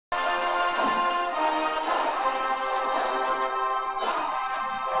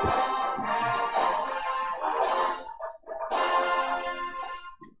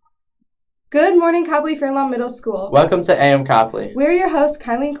Good morning, Copley Fernlaw Middle School. Welcome to AM Copley. We're your hosts,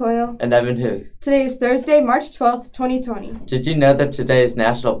 Kylie Coyle and Evan Huth. Today is Thursday, March 12th, 2020. Did you know that today is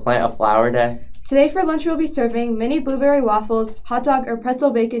National Plant a Flower Day? Today for lunch we'll be serving mini blueberry waffles, hot dog, or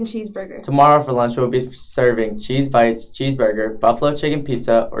pretzel bacon cheeseburger. Tomorrow for lunch we'll be serving cheese bites, cheeseburger, buffalo chicken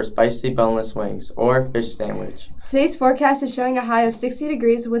pizza, or spicy boneless wings, or fish sandwich. Today's forecast is showing a high of 60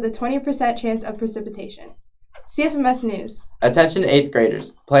 degrees with a 20% chance of precipitation. CFMS News. Attention 8th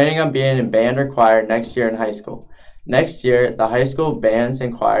graders, planning on being in band or choir next year in high school. Next year, the high school bands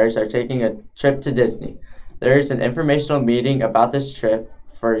and choirs are taking a trip to Disney. There is an informational meeting about this trip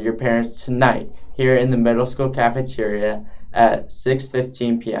for your parents tonight here in the middle school cafeteria at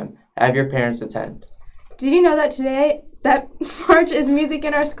 6:15 p.m. Have your parents attend. Did you know that March is Music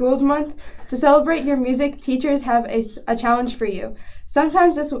in Our Schools Month? To celebrate your music, teachers have a challenge for you.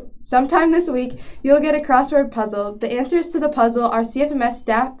 Sometime this week, you'll get a crossword puzzle. The answers to the puzzle are CFMS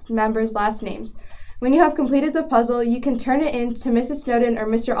staff members' last names. When you have completed the puzzle, you can turn it in to Mrs. Snowden or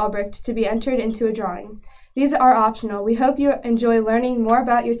Mr. Albrecht to be entered into a drawing. These are optional. We hope you enjoy learning more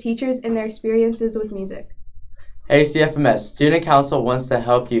about your teachers and their experiences with music. Hey CFMS, Student Council wants to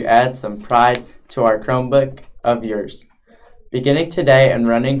help you add some pride to our Chromebook of yours. Beginning today and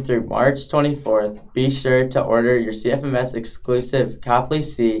running through March 24th, be sure to order your CFMS exclusive Copley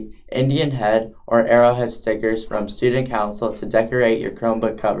C, Indian Head, or Arrowhead stickers from Student Council to decorate your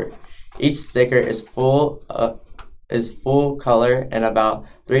Chromebook cover. Each sticker is full color and about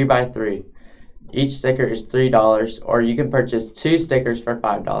 3x3. Each sticker is $3, or you can purchase 2 stickers for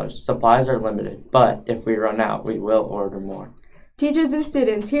 $5. Supplies are limited, but if we run out, we will order more. Teachers and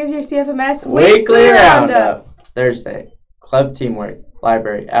students, here's your CFMS Weekly Roundup. Thursday, club teamwork,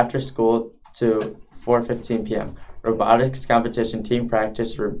 library, after school to 4:15 p.m. Robotics competition, team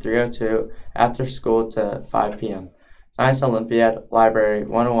practice, room 302, after school to 5 p.m. Science Olympiad, library,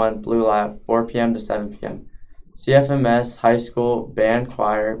 101, Blue Lab, 4 p.m. to 7 p.m. CFMS High School Band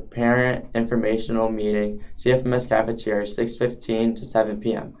Choir Parent Informational Meeting, CFMS Cafeteria, 6:15 to 7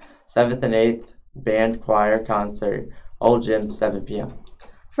 p.m. 7th and 8th Band Choir Concert, Old Gym, 7 p.m.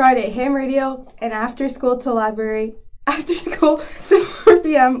 Friday, ham radio and after school to 4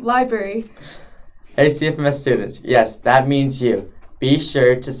 p.m. library. Hey CFMS students, yes, that means you. Be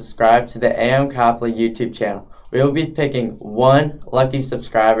sure to subscribe to the AM Copley YouTube channel. We will be picking one lucky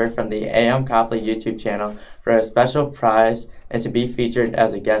subscriber from the AM Copley YouTube channel for a special prize and to be featured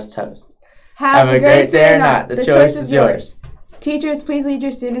as a guest host. Have a great day or not. The choice is yours. Teachers, please lead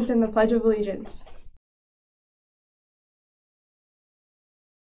your students in the Pledge of Allegiance.